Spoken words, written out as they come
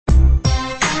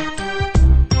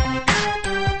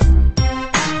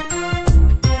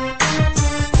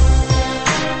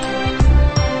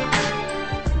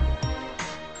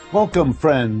Welcome,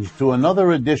 friends, to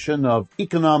another edition of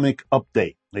Economic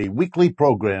Update, a weekly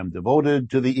program devoted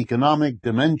to the economic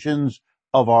dimensions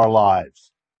of our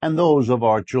lives and those of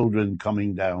our children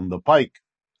coming down the pike.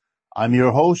 I'm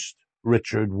your host,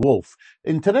 Richard Wolff.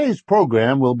 In today's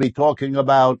program, we'll be talking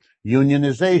about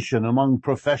unionization among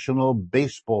professional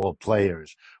baseball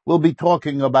players. We'll be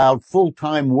talking about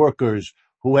full-time workers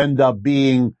who end up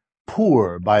being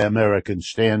poor by American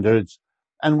standards.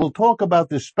 And we'll talk about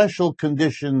the special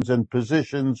conditions and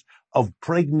positions of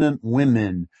pregnant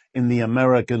women in the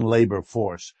American labor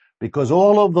force, because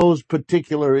all of those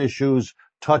particular issues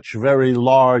touch very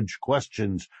large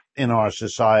questions in our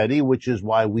society, which is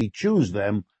why we choose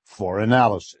them for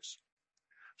analysis.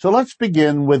 So let's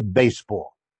begin with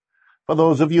baseball. For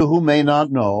those of you who may not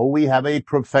know, we have a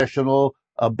professional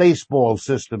baseball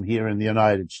system here in the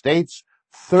United States,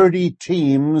 30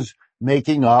 teams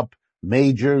making up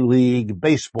Major League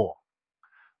Baseball.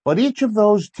 But each of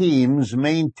those teams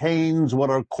maintains what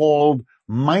are called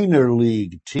minor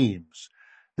league teams.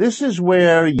 This is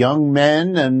where young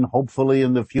men, and hopefully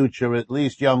in the future at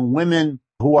least young women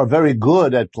who are very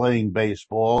good at playing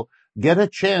baseball, get a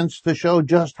chance to show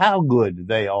just how good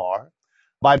they are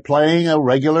by playing a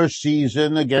regular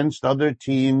season against other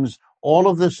teams, all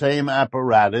of the same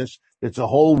apparatus. It's a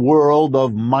whole world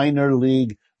of minor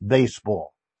league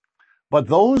baseball. But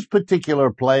those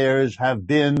particular players have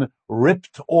been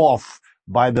ripped off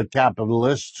by the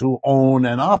capitalists who own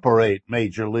and operate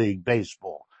Major League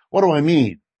Baseball. What do I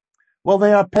mean? Well,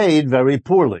 they are paid very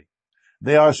poorly.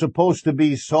 They are supposed to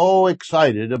be so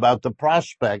excited about the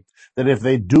prospect that if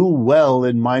they do well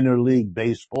in minor league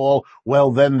baseball,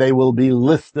 well, then they will be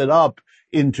lifted up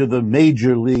into the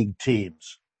major league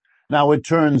teams. Now, it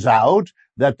turns out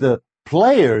that the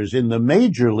players in the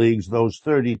major leagues, those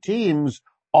 30 teams,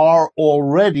 are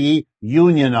already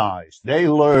unionized. They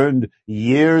learned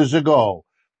years ago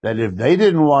that if they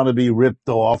didn't want to be ripped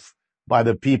off by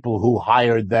the people who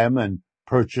hired them and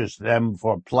purchased them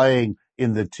for playing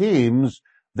in the teams,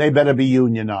 they better be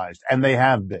unionized, and they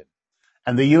have been.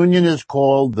 And the union is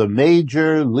called the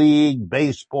Major League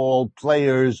Baseball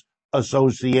Players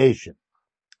Association,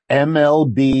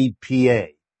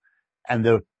 MLBPA. And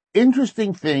the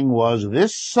interesting thing was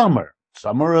this summer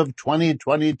of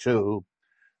 2022,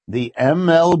 the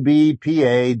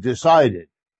MLBPA decided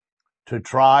to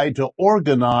try to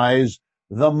organize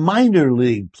the minor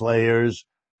league players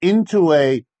into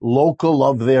a local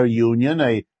of their union,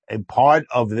 a part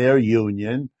of their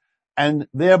union, and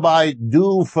thereby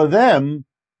do for them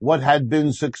what had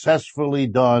been successfully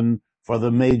done for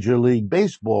the Major League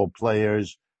Baseball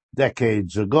players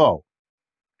decades ago.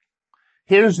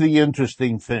 Here's the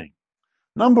interesting thing.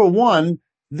 Number one,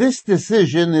 this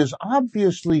decision is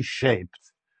obviously shaped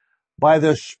by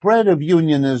the spread of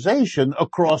unionization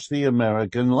across the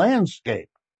American landscape.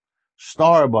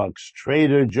 Starbucks,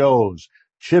 Trader Joe's,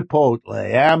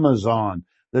 Chipotle, Amazon.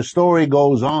 The story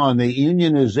goes on. The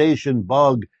unionization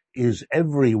bug is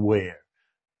everywhere.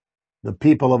 The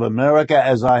people of America,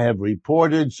 as I have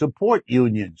reported, support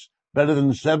unions. Better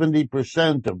than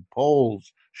 70% of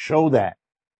polls show that.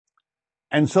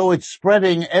 And so it's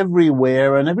spreading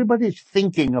everywhere, and everybody's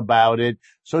thinking about it.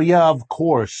 So yeah, of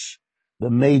course, the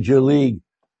Major League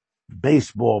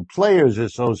Baseball Players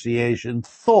Association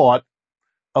thought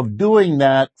of doing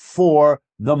that for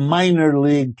the minor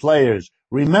league players.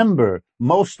 Remember,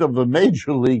 most of the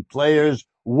major league players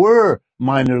were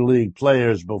minor league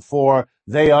players before.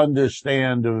 They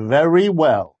understand very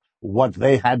well what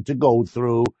they had to go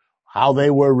through, how they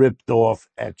were ripped off,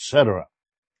 etc.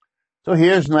 So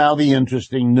here's now the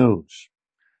interesting news.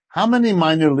 How many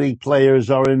minor league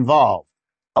players are involved?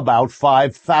 About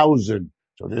 5,000.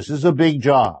 So this is a big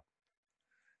job.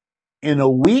 In a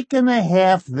week and a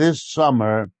half this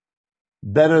summer,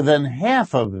 better than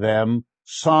half of them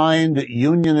signed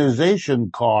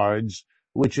unionization cards,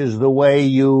 which is the way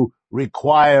you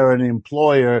require an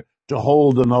employer to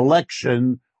hold an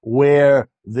election where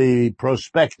the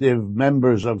prospective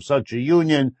members of such a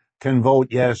union can vote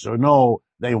yes or no,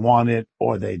 they want it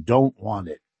or they don't want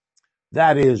it.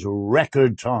 That is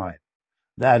record time.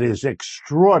 That is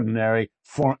extraordinary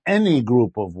for any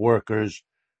group of workers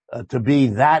to be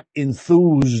that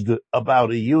enthused about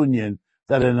a union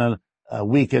that in a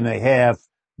week and a half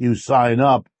you sign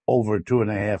up over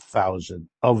 2,500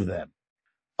 of them.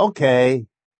 Okay,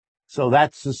 so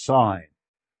that's a sign.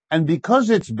 And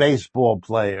because it's baseball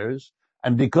players,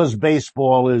 and because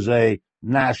baseball is a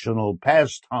national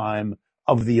pastime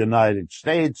of the United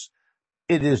States,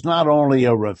 it is not only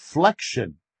a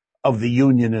reflection of the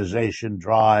unionization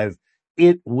drive,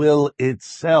 it will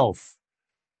itself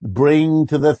bring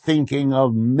to the thinking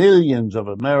of millions of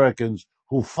Americans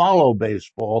who follow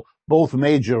baseball, both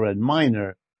major and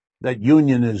minor, that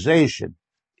unionization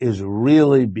is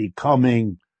really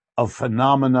becoming a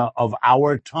phenomena of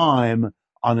our time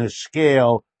on a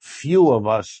scale few of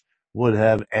us would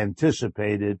have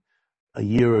anticipated a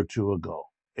year or two ago.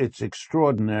 It's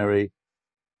extraordinary.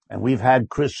 And we've had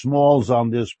Chris Smalls on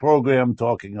this program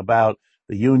talking about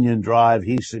the union drive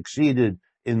he succeeded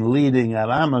in leading at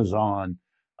Amazon.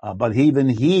 But even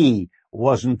he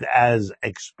wasn't as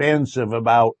expansive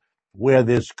about where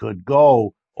this could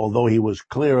go, although he was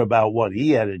clear about what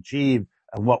he had achieved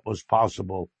and what was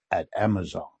possible at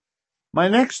Amazon. My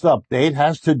next update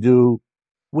has to do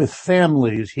with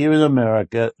families here in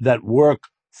America that work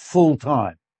full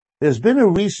time. There's been a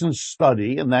recent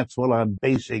study, and that's what I'm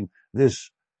basing this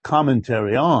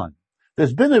commentary on.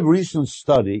 There's been a recent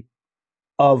study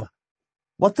of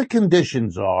what the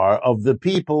conditions are of the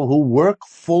people who work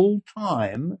full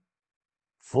time,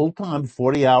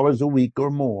 40 hours a week or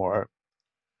more,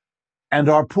 and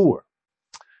are poor.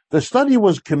 The study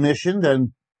was commissioned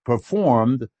and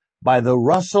performed by the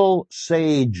Russell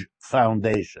Sage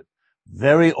Foundation,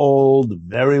 very old,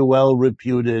 very well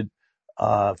reputed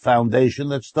foundation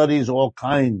that studies all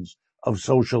kinds of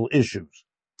social issues.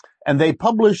 And they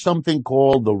published something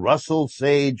called the Russell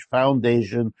Sage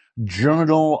Foundation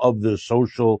Journal of the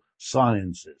Social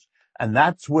Sciences. And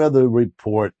that's where the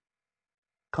report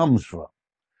comes from.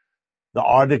 The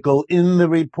article in the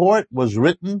report was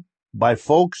written by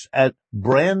folks at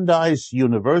Brandeis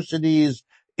University's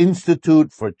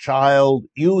Institute for Child,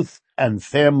 Youth, and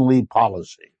Family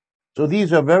Policy. So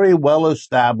these are very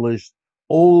well-established,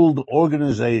 old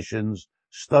organizations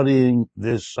studying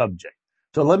this subject.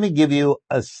 So let me give you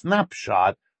a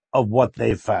snapshot of what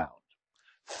they found.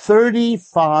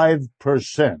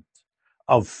 35%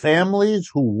 of families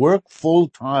who work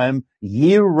full-time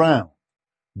year-round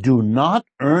do not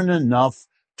earn enough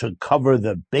to cover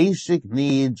the basic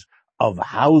needs of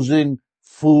housing,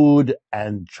 food,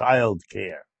 and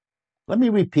childcare. Let me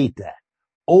repeat that.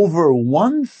 Over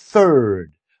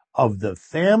 1/3 of the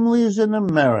families in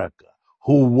America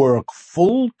who work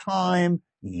full-time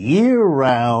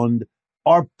year-round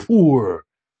are poor,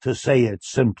 to say it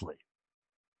simply.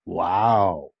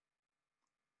 Wow.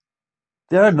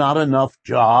 There are not enough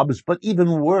jobs, but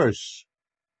even worse,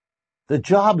 the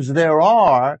jobs there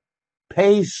are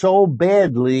pay so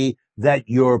badly that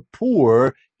you're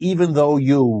poor even though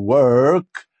you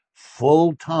work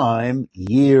full-time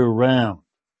year-round.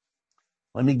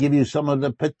 Let me give you some of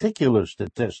the particular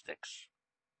statistics.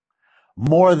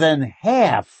 More than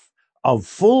half of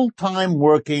full-time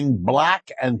working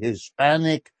Black and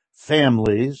Hispanic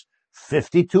families,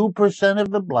 52%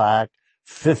 of the Black,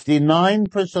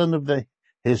 59% of the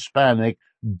Hispanic,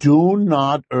 do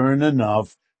not earn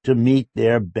enough to meet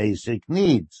their basic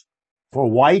needs. For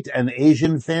white and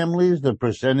Asian families, the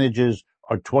percentages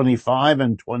are 25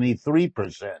 and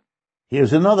 23%.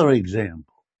 Here's another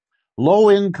example.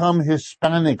 Low-income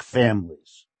Hispanic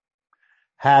families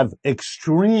have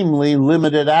extremely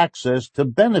limited access to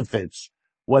benefits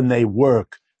when they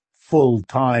work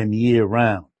full-time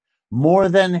year-round. More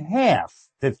than half,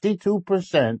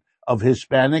 52% of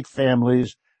Hispanic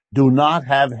families do not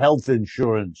have health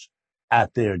insurance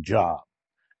at their job,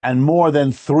 and more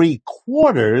than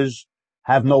 3/4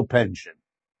 have no pension.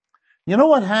 You know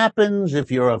what happens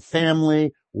if you're a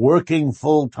family working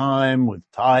full-time with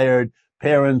tired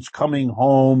parents coming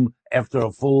home after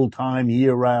a full-time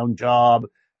year-round job,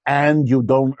 and you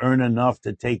don't earn enough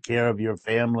to take care of your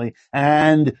family,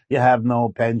 and you have no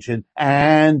pension,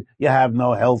 and you have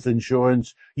no health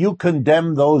insurance? You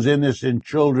condemn those innocent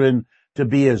children to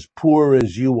be as poor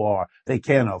as you are. They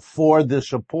can't afford the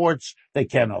supports. They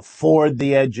can't afford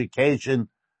the education.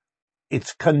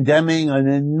 It's condemning an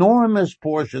enormous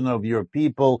portion of your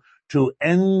people to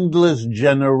endless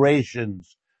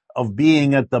generations of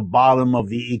being at the bottom of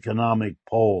the economic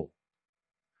pole.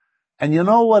 And you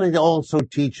know what it also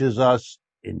teaches us,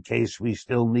 in case we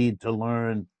still need to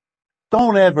learn?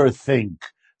 Don't ever think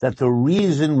that the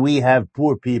reason we have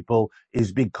poor people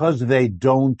is because they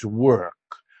don't work,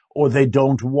 or they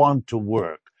don't want to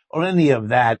work, or any of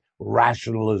that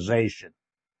rationalization.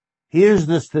 Here's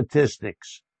the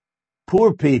statistics.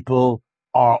 Poor people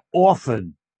are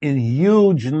often, in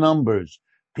huge numbers,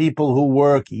 people who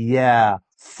work,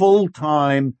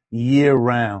 full-time,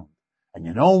 year-round. And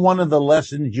you know one of the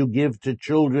lessons you give to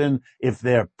children if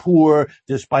they're poor,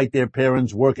 despite their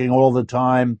parents working all the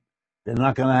time? They're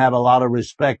not going to have a lot of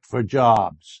respect for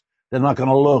jobs. They're not going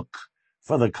to look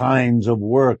for the kinds of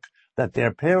work that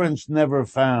their parents never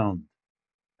found,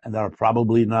 and are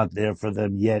probably not there for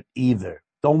them yet either.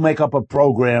 Don't make up a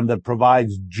program that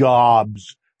provides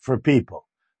jobs for people.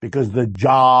 because the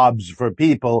jobs for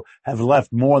people have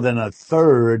left more than a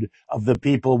third of the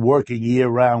people working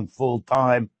year-round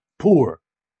full-time poor.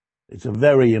 It's a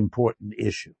very important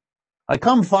issue. I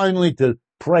come finally to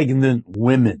pregnant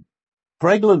women.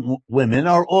 Pregnant women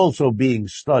are also being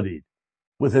studied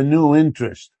with a new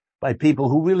interest by people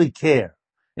who really care.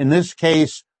 In this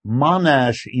case,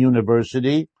 Monash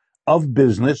University of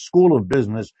Business, School of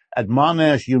Business at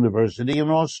Monash University in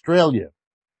Australia,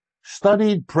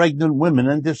 studied pregnant women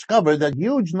and discovered that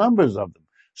huge numbers of them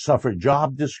suffer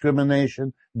job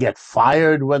discrimination, get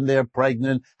fired when they're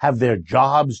pregnant, have their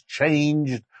jobs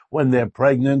changed when they're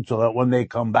pregnant so that when they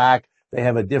come back, they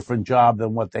have a different job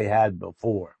than what they had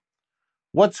before.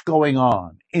 What's going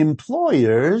on?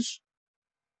 Employers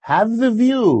have the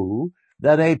view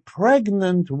that a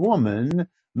pregnant woman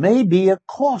may be a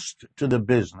cost to the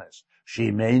business.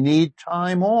 She may need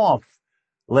time off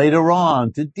later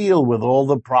on to deal with all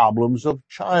the problems of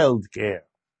childcare.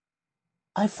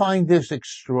 I find this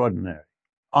extraordinary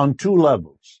on two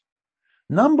levels.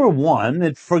 Number one,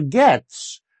 it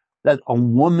forgets that a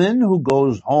woman who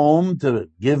goes home to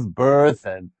give birth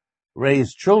and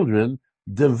raise children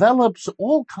develops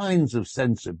all kinds of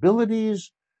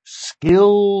sensibilities,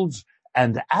 skills,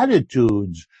 and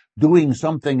attitudes doing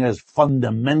something as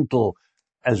fundamental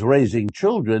as raising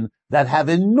children that have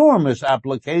enormous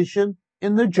application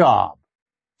in the job.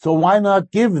 So why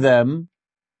not give them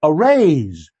a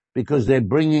raise? Because they're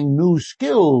bringing new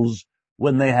skills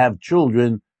when they have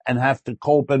children and have to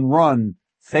cope and run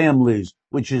families,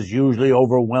 which is usually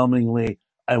overwhelmingly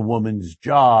a woman's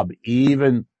job,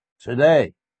 even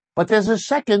today. But there's a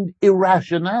second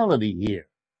irrationality here.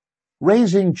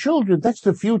 Raising children, that's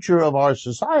the future of our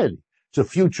society. It's the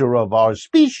future of our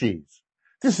species.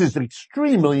 This is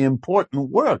extremely important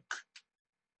work.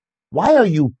 Why are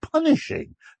you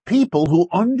punishing people who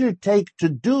undertake to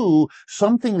do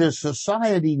something that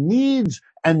society needs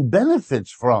and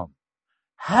benefits from?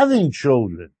 Having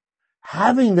children,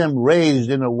 having them raised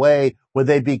in a way where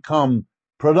they become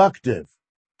productive,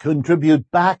 contribute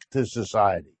back to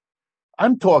society.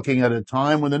 I'm talking at a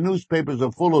time when the newspapers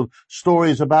are full of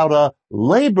stories about a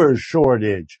labor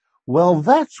shortage. Well,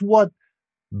 that's what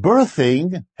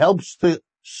birthing helps to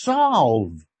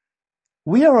solve.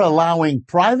 We are allowing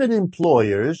private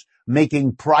employers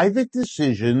making private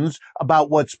decisions about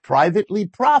what's privately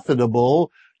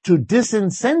profitable to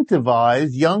disincentivize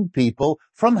young people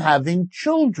from having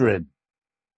children.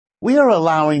 We are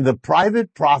allowing the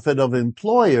private profit of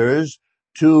employers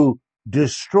to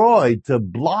destroy, to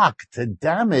block, to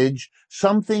damage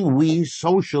something we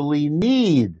socially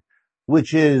need,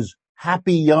 which is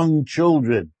happy young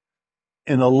children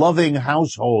in a loving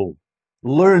household,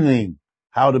 learning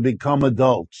how to become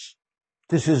adults.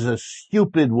 This is a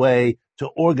stupid way to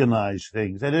organize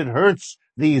things, and it hurts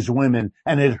these women,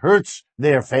 and it hurts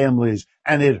their families,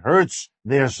 and it hurts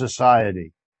their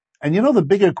society. And you know, the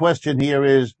bigger question here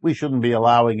is we shouldn't be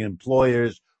allowing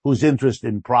employers whose interest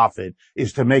in profit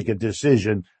is to make a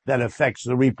decision that affects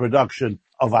the reproduction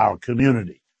of our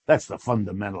community. That's the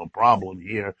fundamental problem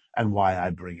here and why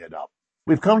I bring it up.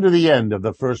 We've come to the end of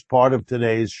the first part of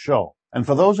today's show. And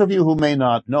for those of you who may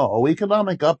not know,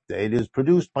 Economic Update is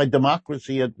produced by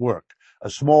Democracy at Work, a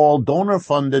small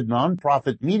donor-funded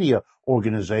nonprofit media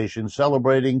organization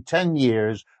celebrating 10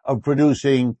 years of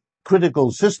producing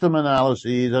critical system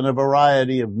analyses and a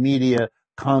variety of media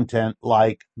content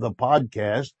like the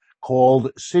podcast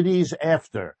called Cities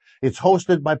After. It's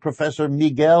hosted by Professor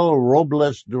Miguel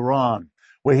Robles Duran,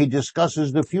 where he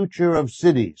discusses the future of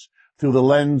cities through the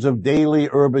lens of daily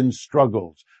urban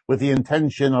struggles, with the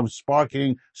intention of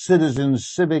sparking citizens'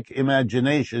 civic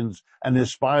imaginations and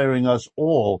inspiring us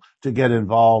all to get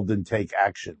involved and take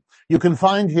action. You can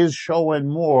find his show and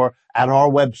more at our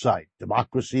website,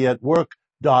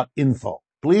 democracyatwork.info.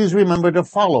 Please remember to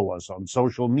follow us on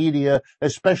social media,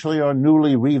 especially our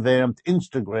newly revamped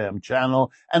Instagram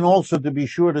channel, and also to be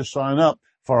sure to sign up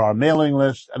for our mailing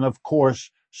list and, of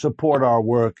course, support our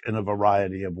work in a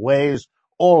variety of ways,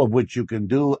 all of which you can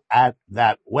do at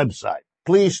that website.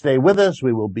 Please stay with us.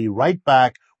 We will be right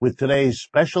back with today's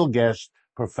special guest,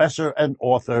 Professor and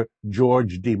author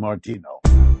George DiMartino.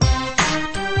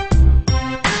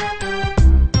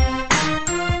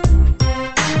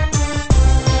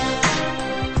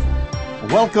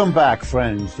 Welcome back,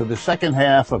 friends, to the second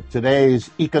half of today's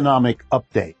Economic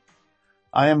Update.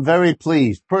 I am very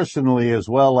pleased, personally as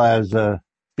well as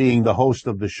being the host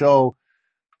of the show,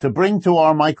 to bring to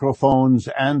our microphones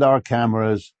and our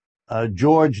cameras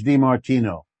George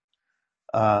DiMartino,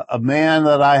 a man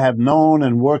that I have known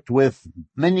and worked with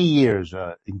many years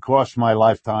across my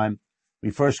lifetime. We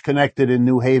first connected in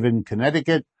New Haven,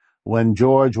 Connecticut, when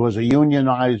George was a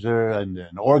unionizer and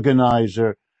an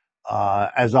organizer,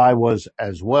 as I was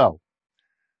as well.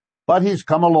 But he's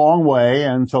come a long way,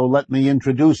 and so let me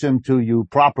introduce him to you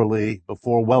properly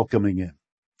before welcoming him.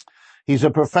 He's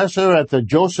a professor at the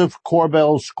Joseph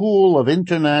Corbell School of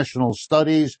International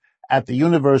Studies at the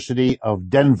University of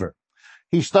Denver.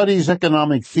 He studies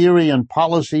economic theory and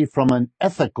policy from an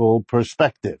ethical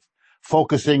perspective,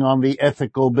 focusing on the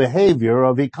ethical behavior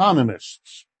of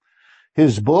economists.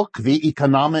 His book, The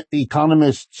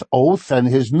Economist's Oath, and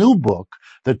his new book,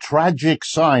 The Tragic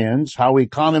Science, How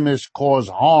Economists Cause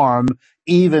Harm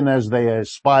Even as They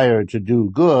Aspire to Do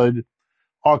Good,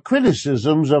 are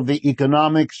criticisms of the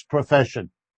economics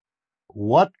profession.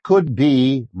 What could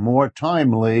be more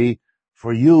timely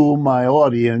for you, my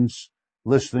audience,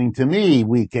 listening to me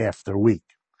week after week?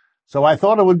 So I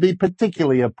thought it would be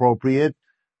particularly appropriate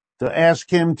to ask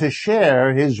him to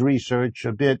share his research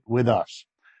a bit with us.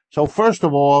 So first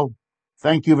of all,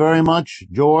 thank you very much,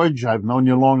 George. I've known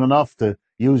you long enough to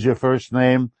use your first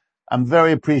name. I'm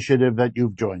very appreciative that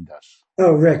you've joined us.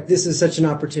 Oh, Rick, this is such an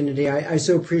opportunity. I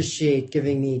so appreciate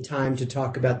giving me time to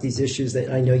talk about these issues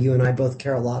that I know you and I both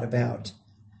care a lot about.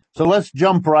 So let's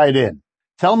jump right in.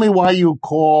 Tell me why you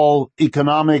call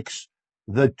economics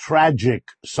the tragic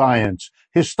science.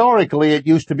 Historically, it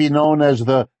used to be known as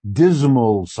the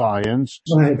dismal science.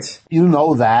 Right. You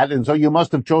know that, and so you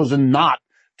must have chosen not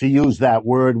to use that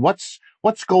word. What's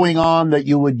going on that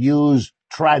you would use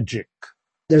tragic?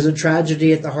 There's a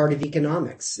tragedy at the heart of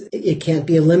economics. It can't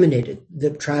be eliminated.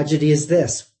 The tragedy is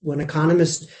this. When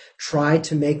economists try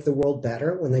to make the world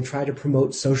better, when they try to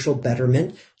promote social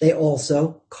betterment, they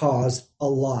also cause a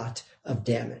lot of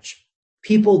damage.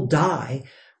 People die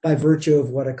by virtue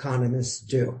of what economists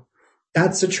do.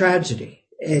 That's a tragedy.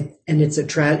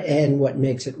 And what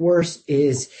makes it worse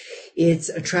is it's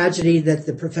a tragedy that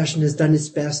the profession has done its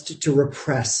best to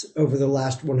repress over the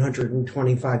last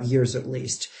 125 years at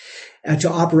least, to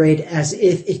operate as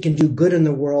if it can do good in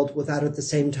the world without at the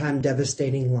same time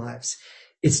devastating lives.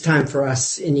 It's time for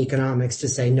us in economics to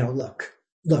say, no, look,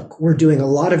 we're doing a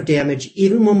lot of damage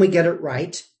even when we get it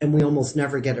right, and we almost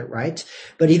never get it right.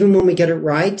 But even when we get it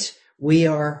right, we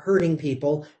are hurting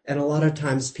people, and a lot of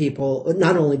times people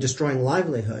not only destroying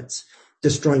livelihoods,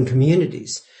 destroying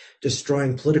communities,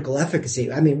 destroying political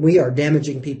efficacy. I mean, we are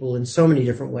damaging people in so many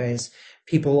different ways.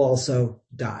 People also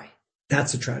die.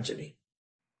 That's a tragedy.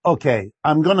 Okay,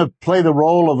 I'm going to play the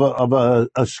role of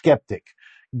a skeptic.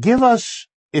 Give us,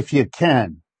 if you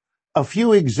can, a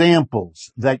few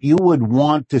examples that you would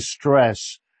want to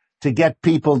stress to get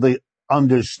people to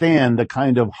understand the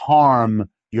kind of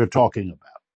harm you're talking about.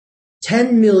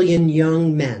 10 million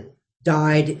young men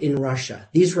died in Russia.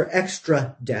 These were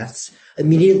extra deaths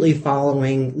immediately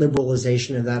following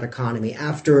liberalization of that economy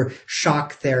after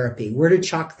shock therapy. What was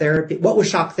shock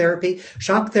therapy?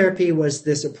 Shock therapy was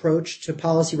this approach to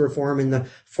policy reform in the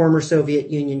former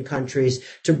Soviet Union countries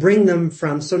to bring them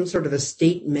from some sort of a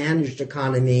state-managed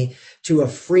economy to a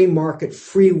free market,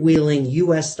 freewheeling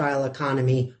US-style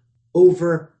economy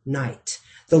overnight.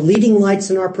 The leading lights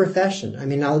in our profession. I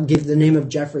mean, I'll give the name of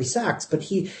Jeffrey Sachs, but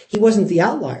he wasn't the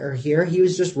outlier here. He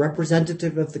was just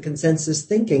representative of the consensus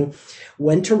thinking,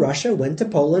 went to Russia, went to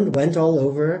Poland, went all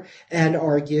over, and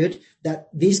argued that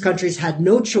these countries had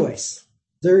no choice.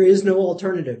 There is no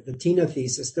alternative, the Tina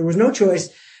thesis. There was no choice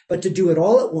but to do it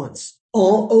all at once,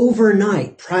 all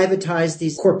overnight, privatize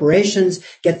these corporations,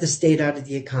 get the state out of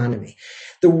the economy.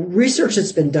 The research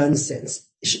that's been done since,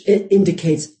 it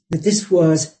indicates that this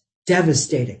was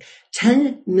devastating.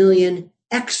 10 million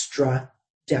extra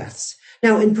deaths.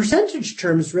 Now, in percentage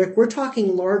terms, Rick, we're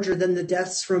talking larger than the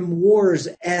deaths from wars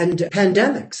and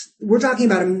pandemics. We're talking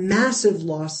about a massive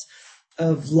loss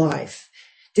of life.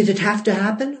 Did it have to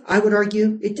happen? I would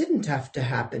argue it didn't have to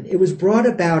happen. It was brought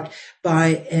about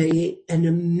by an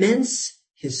immense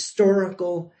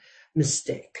historical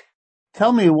mistake.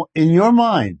 Tell me, in your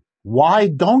mind, why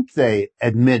don't they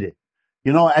admit it?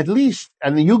 You know, at least,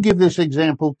 and you give this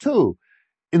example too,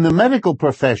 in the medical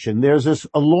profession, there's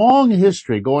a long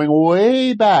history going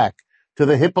way back to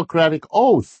the Hippocratic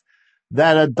Oath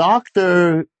that a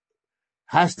doctor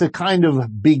has to kind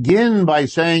of begin by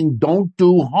saying, don't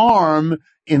do harm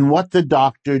in what the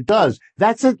doctor does.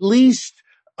 That's at least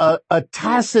a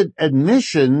tacit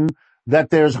admission that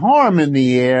there's harm in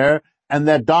the air and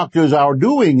that doctors are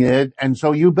doing it. And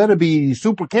so you better be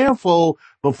super careful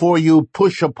before you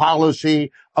push a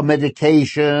policy, a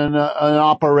medication, an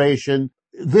operation.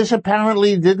 This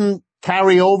apparently didn't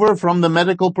carry over from the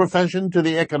medical profession to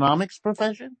the economics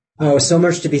profession? Oh, so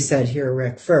much to be said here,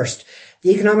 Rick. First, the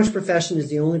economics profession is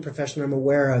the only profession I'm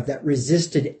aware of that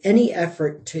resisted any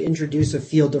effort to introduce a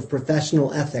field of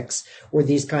professional ethics where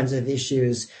these kinds of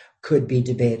issues could be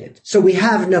debated. So we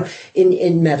have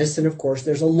in medicine, of course,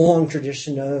 there's a long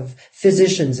tradition of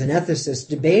physicians and ethicists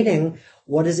debating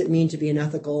what does it mean to be an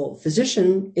ethical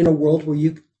physician in a world where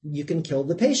you can kill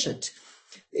the patient.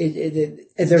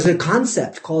 There's a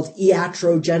concept called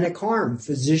iatrogenic harm,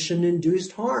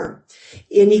 physician-induced harm.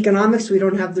 In economics, we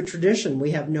don't have the tradition.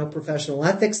 We have no professional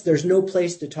ethics. There's no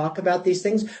place to talk about these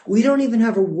things. We don't even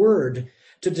have a word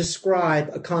to describe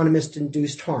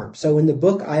economist-induced harm. So in the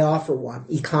book, I offer one,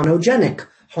 econogenic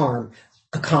harm,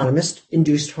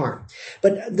 economist-induced harm.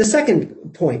 But the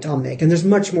second point I'll make, and there's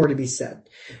much more to be said,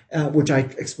 which I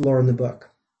explore in the book.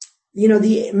 You know,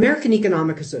 the American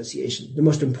Economic Association, the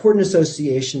most important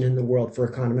association in the world for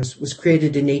economists, was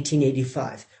created in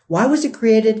 1885. Why was it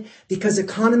created? Because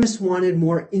economists wanted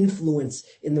more influence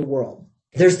in the world.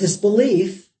 There's this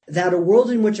belief that a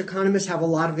world in which economists have a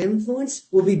lot of influence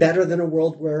will be better than a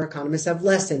world where economists have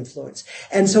less influence.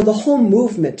 And so the whole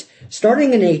movement,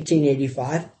 starting in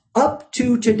 1885 up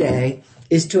to today,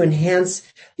 is to enhance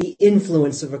the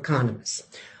influence of economists.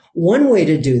 One way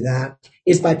to do that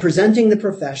is by presenting the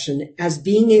profession as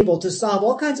being able to solve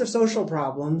all kinds of social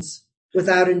problems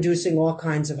without inducing all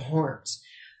kinds of harms.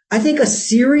 I think a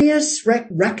serious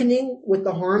reckoning with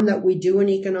the harm that we do in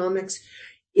economics,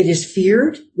 it is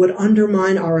feared, would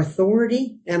undermine our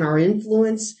authority and our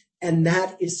influence, and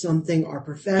that is something our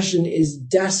profession is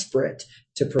desperate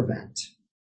to prevent.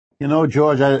 You know,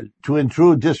 George, to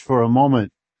intrude just for a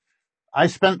moment, I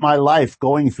spent my life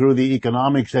going through the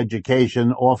economics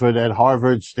education offered at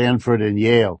Harvard, Stanford, and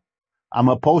Yale. I'm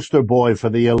a poster boy for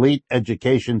the elite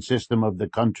education system of the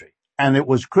country. And it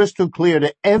was crystal clear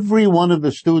to every one of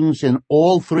the students in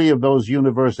all three of those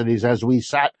universities as we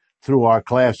sat through our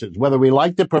classes, whether we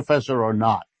liked the professor or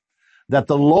not, that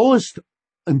the lowest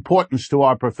importance to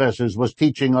our professors was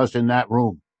teaching us in that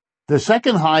room. The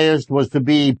second highest was to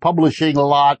be publishing a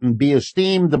lot and be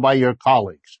esteemed by your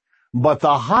colleagues. But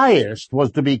the highest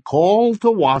was to be called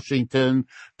to Washington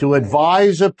to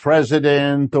advise a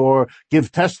president or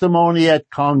give testimony at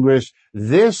Congress.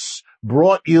 This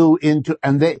brought you into,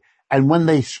 and when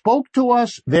they spoke to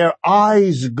us, their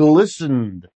eyes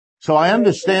glistened. So I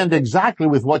understand exactly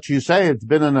with what you say. It's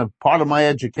been in a part of my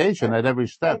education at every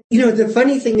step. You know, the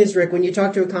funny thing is, Rick, when you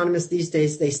talk to economists these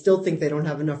days, they still think they don't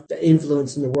have enough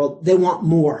influence in the world. They want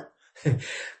more.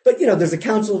 But, you know, there's a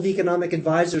Council of Economic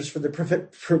Advisors for the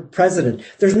president.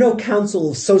 There's no Council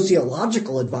of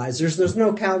Sociological Advisors. There's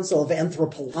no Council of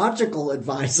Anthropological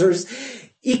Advisors.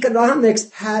 Economics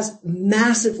has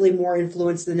massively more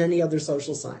influence than any other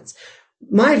social science.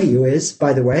 My view is,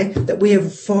 by the way, that we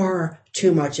have far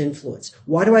too much influence.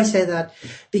 Why do I say that?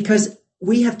 Because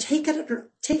we have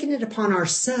taken it upon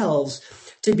ourselves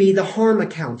to be the harm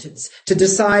accountants, to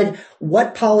decide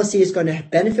what policy is going to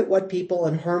benefit what people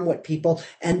and harm what people,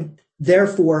 and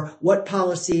therefore what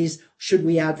policies should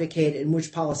we advocate and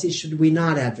which policies should we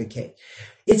not advocate.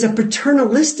 It's a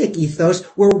paternalistic ethos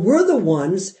where we're the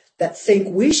ones that think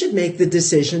we should make the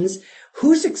decisions.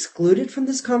 Who's excluded from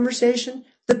this conversation?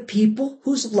 The people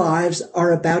whose lives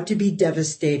are about to be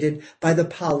devastated by the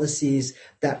policies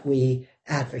that we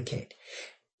advocate.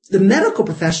 The medical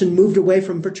profession moved away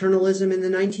from paternalism in the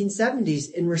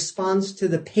 1970s in response to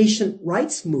the patient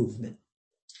rights movement.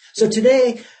 So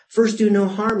today, first do no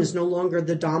harm is no longer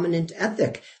the dominant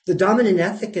ethic. The dominant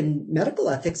ethic in medical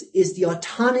ethics is the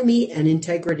autonomy and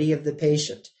integrity of the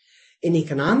patient. In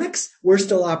economics, we're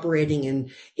still operating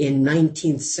in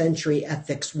 19th century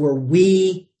ethics where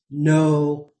we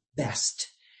know best.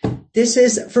 This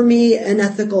is, for me, an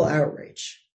ethical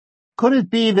outrage. Could it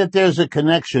be that there's a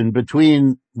connection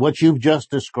between what you've just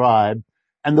described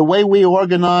and the way we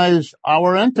organize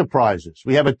our enterprises?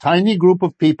 We have a tiny group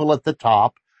of people at the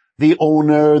top, the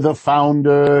owner, the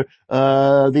founder,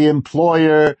 the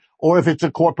employer, or if it's a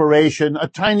corporation, a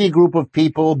tiny group of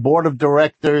people, board of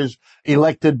directors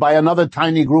elected by another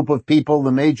tiny group of people,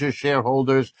 the major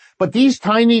shareholders. But these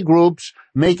tiny groups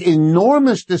make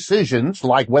enormous decisions,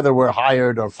 like whether we're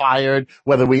hired or fired,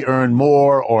 whether we earn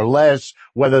more or less,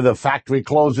 whether the factory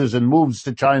closes and moves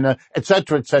to China, et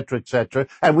cetera, et cetera, et cetera.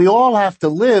 And we all have to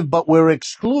live, but we're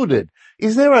excluded.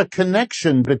 Is there a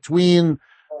connection between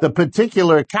the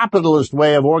particular capitalist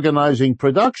way of organizing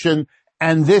production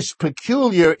and this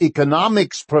peculiar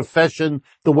economics profession,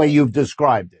 the way you've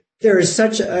described it? There is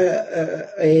such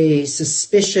a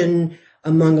suspicion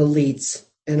among elites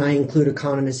and I include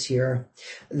economists here,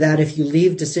 that if you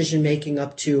leave decision making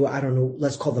up to, I don't know,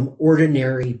 let's call them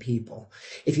ordinary people.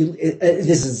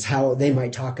 This is how they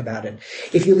might talk about it.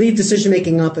 If you leave decision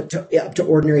making up to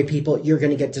ordinary people, you're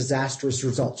going to get disastrous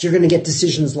results. You're going to get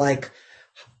decisions like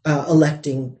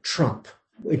electing Trump,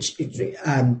 which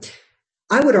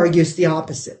I would argue is the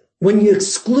opposite. When you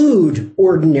exclude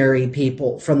ordinary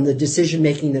people from the decision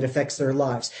making that affects their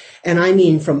lives, and I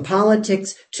mean from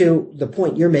politics to the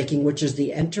point you're making, which is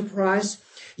the enterprise,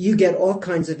 you get all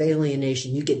kinds of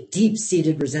alienation. You get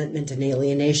deep-seated resentment and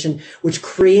alienation, which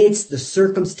creates the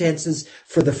circumstances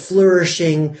for the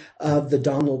flourishing of the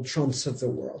Donald Trumps of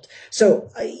the world. So,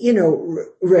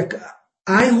 Rick,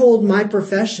 I hold my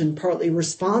profession partly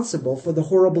responsible for the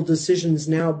horrible decisions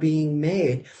now being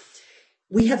made.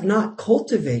 We've not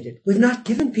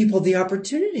given people the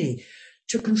opportunity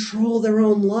to control their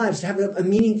own lives, to have a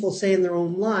meaningful say in their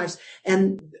own lives.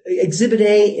 And exhibit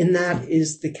A in that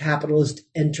is the capitalist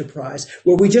enterprise,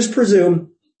 where we just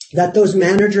presume that those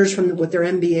managers with their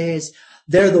MBAs,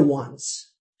 they're the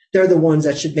ones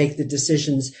that should make the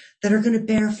decisions that are going to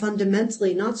bear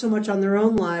fundamentally, not so much on their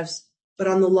own lives, but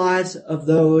on the lives of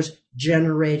those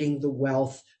generating the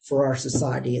wealth for our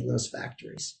society in those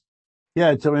factories.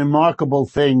 Yeah, it's a remarkable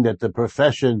thing that the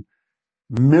profession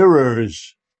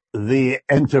mirrors the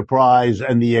enterprise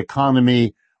and the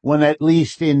economy when, at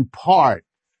least in part,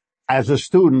 as a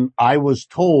student, I was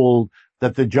told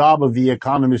that the job of the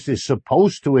economist is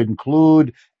supposed to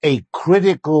include a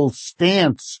critical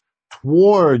stance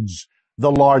towards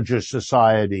the larger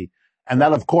society. And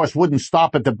that, of course, wouldn't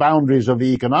stop at the boundaries of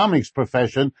the economics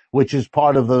profession, which is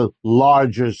part of the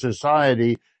larger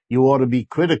society you ought to be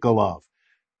critical of.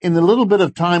 In the little bit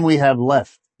of time we have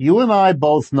left, you and I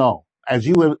both know, as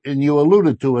you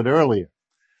alluded to it earlier,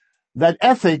 that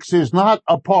ethics is not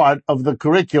a part of the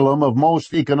curriculum of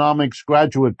most economics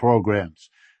graduate programs.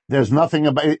 There's nothing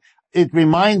about it. It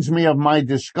reminds me of my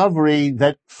discovery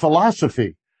that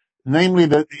philosophy, namely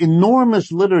the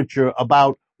enormous literature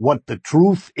about what the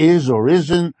truth is or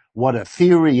isn't, what a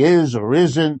theory is or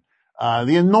isn't,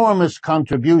 the enormous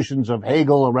contributions of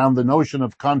Hegel around the notion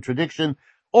of contradiction,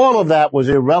 all of that was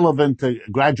irrelevant to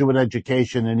graduate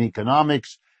education in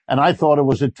economics, and I thought it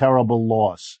was a terrible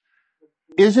loss.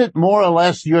 Is it more or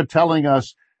less you're telling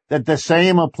us that the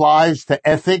same applies to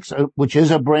ethics, which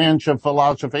is a branch of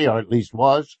philosophy, or at least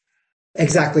was?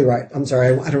 Exactly right. I'm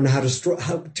sorry. I don't know how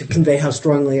to convey how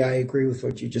strongly I agree with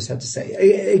what you just had to say.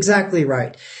 Exactly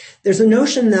right. There's a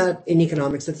notion that in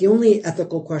economics that the only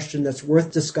ethical question that's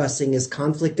worth discussing is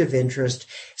conflict of interest.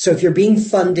 So if you're being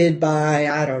funded by,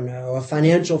 I don't know, a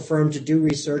financial firm to do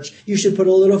research, you should put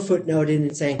a little footnote in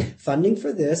and saying funding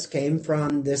for this came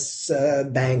from this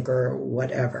bank or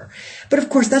whatever. But of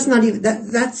course, that's not even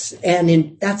that's an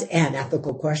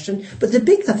ethical question. But the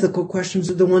big ethical questions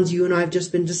are the ones you and I have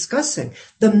just been discussing.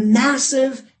 The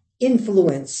massive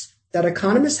influence that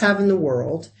economists have in the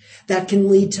world that can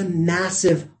lead to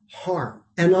massive harm.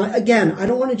 And I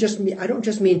don't just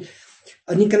mean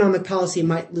an economic policy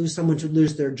might lose someone to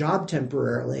lose their job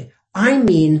temporarily. I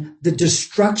mean the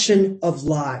destruction of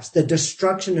lives, the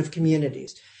destruction of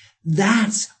communities.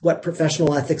 That's what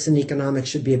professional ethics and economics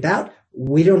should be about.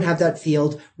 We don't have that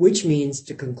field, which means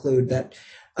to conclude that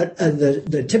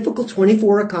the typical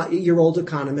 24-year-old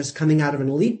economist coming out of an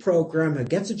elite program who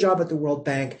gets a job at the World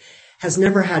Bank has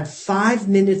never had 5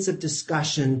 minutes of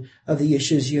discussion of the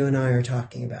issues you and I are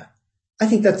talking about. I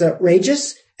think that's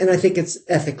outrageous, and I think it's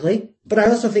ethically, but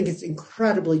I also think it's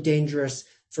incredibly dangerous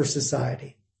for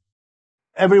society.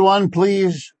 Everyone,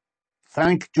 please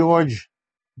thank George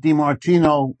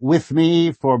DiMartino with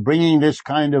me for bringing this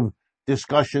kind of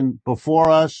discussion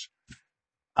before us.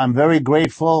 I'm very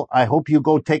grateful. I hope you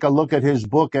go take a look at his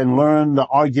book and learn the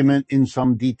argument in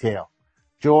some detail.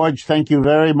 George, thank you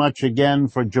very much again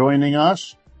for joining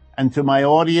us. And to my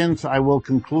audience, I will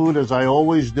conclude, as I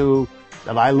always do,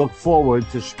 that I look forward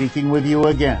to speaking with you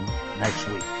again next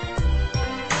week.